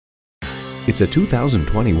It's a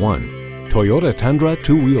 2021 Toyota Tundra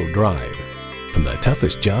two-wheel drive. From the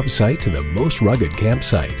toughest job site to the most rugged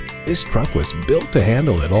campsite, this truck was built to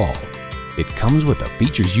handle it all. It comes with the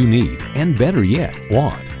features you need and, better yet,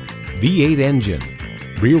 want. V8 engine,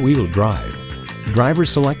 rear-wheel drive, driver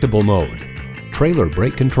selectable mode, trailer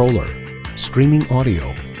brake controller, streaming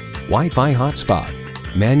audio, Wi-Fi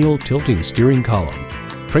hotspot, manual tilting steering column,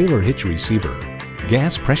 trailer hitch receiver,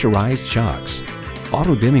 gas pressurized shocks,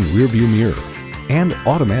 auto-dimming rear-view mirror, and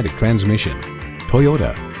automatic transmission.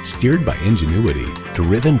 Toyota, steered by ingenuity,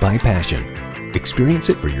 driven by passion. Experience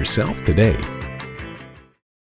it for yourself today.